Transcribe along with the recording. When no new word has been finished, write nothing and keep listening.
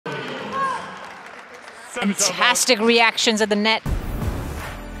Fantastic reactions at the net.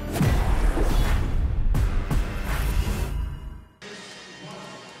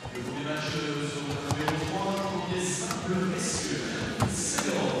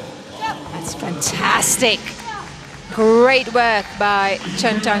 That's fantastic. Great work by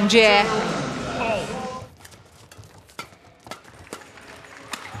Chen.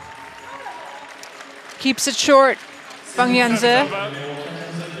 Keeps it short, Feng.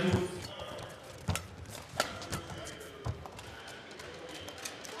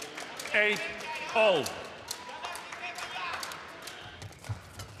 8-all.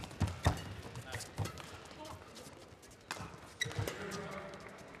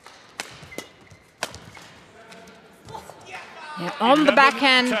 Yeah, on the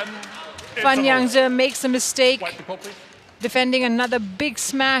backhand, Feng makes a mistake, defending another big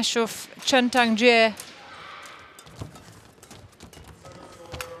smash of Chen.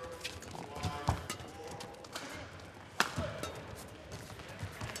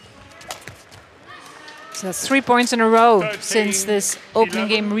 So that's 3 points in a row since this opening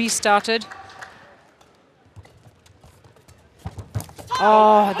game restarted.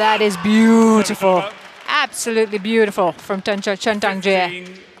 Oh, that is beautiful. Absolutely beautiful from Chen. 16.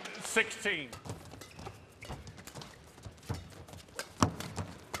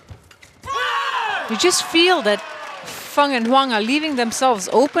 You just feel that Feng and Huang are leaving themselves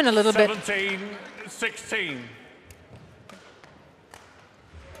open a little bit. 17-16.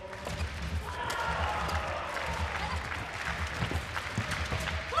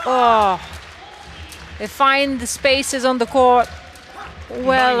 Oh, they find the spaces on the court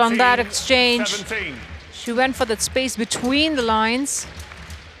well on that exchange. 17. She went for that space between the lines.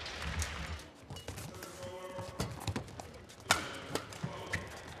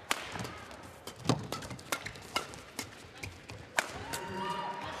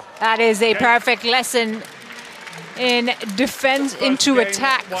 That is a perfect lesson in defense into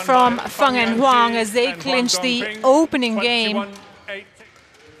attack from Feng and Huang as they clinch the opening game.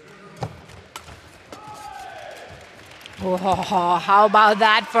 Oh, how about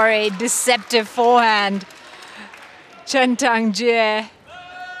that for a deceptive forehand? Chen. That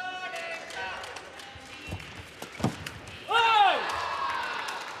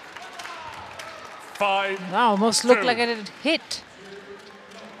almost looked like it had hit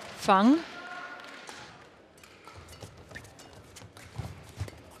Feng.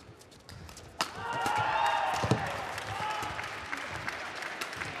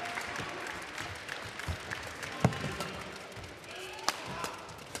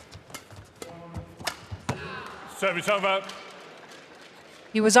 Service over.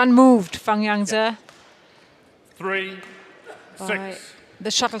 He was unmoved, Feng. 3-6.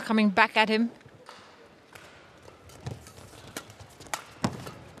 The shuttle coming back at him.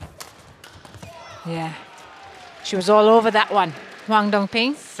 Yeah, she was all over that one. Huang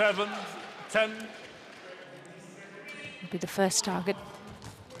Dongping. 7-10. Will be the first target.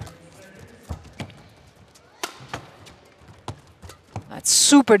 That's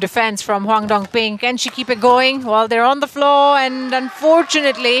super defense from Huang Dongping. Can she keep it going? Well, they're on the floor, and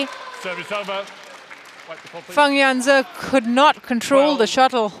unfortunately, Feng could not control the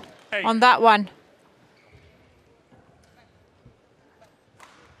shuttle on that one.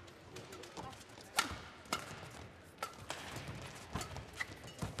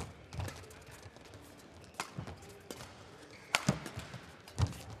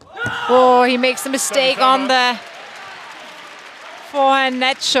 Oh, he makes a mistake on the forehand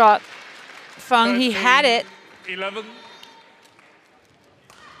net shot. Feng, he had it. 11.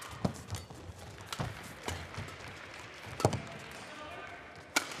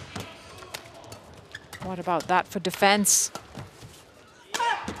 What about that for defense?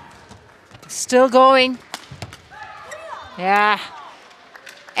 Still going. Yeah.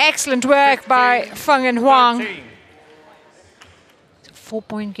 Excellent work by Feng and Huang. It's a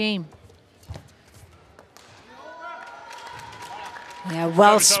 4-point game. Yeah,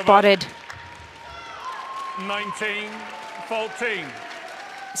 well spotted. 19-14.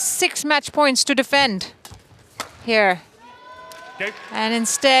 6 match points to defend here. And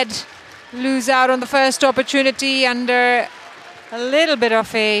instead lose out on the first opportunity under a little bit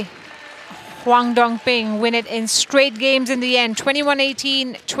of a Huang Dongping win it in straight games in the end.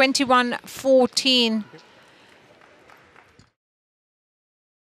 21-18, 21-14.